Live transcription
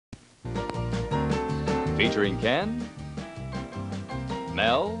Featuring Ken,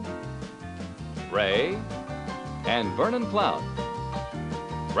 Mel, Ray, and Vernon Cloud.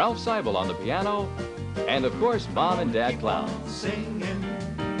 Ralph Seibel on the piano, and of course, Mom and Dad Cloud. Singing,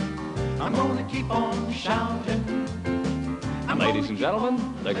 I'm gonna keep on shouting. Ladies and gentlemen,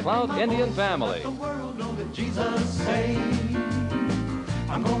 the Cloud Indian Family. Let the world know that Jesus saved.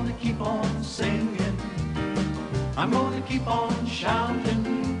 I'm gonna keep on singing. I'm gonna keep on shouting.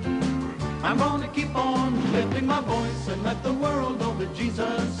 I'm gonna keep on lifting my voice and let the world know that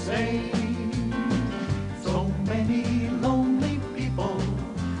Jesus saved. So many lonely people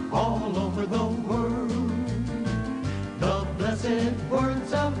all over the world. The blessed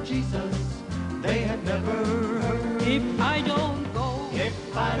words of Jesus they had never heard. If I don't go,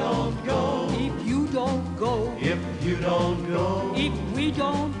 If I don't go, if you don't go, if you don't go, if we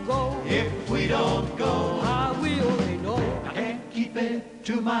don't go, if we don't go, how will they know? I can't keep it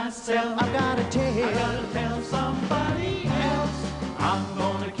to myself. I gotta tell somebody else. I'm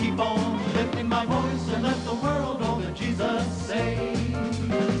gonna keep on lifting my voice and let the world know that Jesus saved.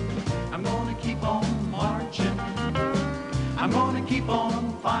 I'm gonna keep on marching. I'm gonna keep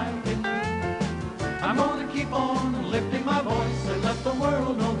on fighting. I'm gonna keep on lifting my voice and let the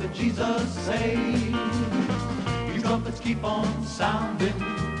world know that Jesus saved. You trumpets keep on sounding.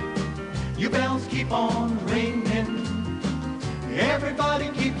 You bells keep on ringing. Everybody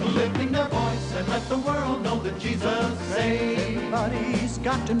keep lifting their voice and let the world know that Jesus saved. Everybody's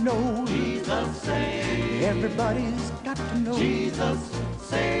got to know Jesus saved. Everybody's got to know Jesus The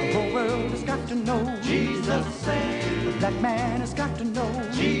saved. whole world has got to know Jesus saved. The black man has got to know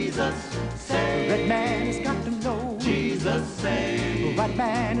Jesus The saved. red man has got to know Jesus saved. The white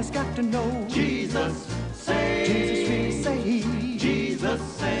man has got to know Jesus saved. Jesus really saved Jesus The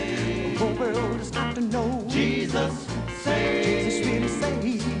saved. whole world has got to know Jesus saved. Jesus really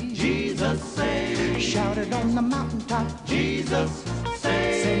saved. Jesus saved. Shout it on the mountaintop, Jesus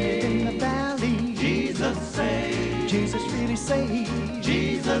saved. sing it in the valley. Jesus saved. Jesus really saved.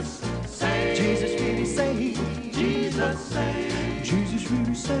 Jesus saved. Jesus really saved. Jesus saved. Jesus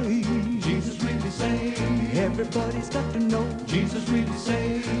really saved. Jesus really saved. Everybody's got to know Jesus really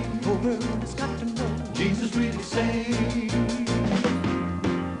saved. The whole world has got to know Jesus really saved.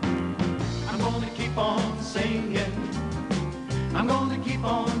 I'm gonna keep on singing. I'm gonna keep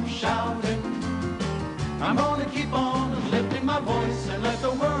on shouting. I'm gonna keep on lifting my voice and let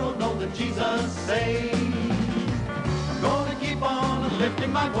the world know that Jesus saved. I'm gonna keep on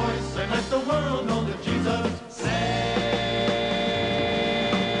lifting my voice and let the world know that Jesus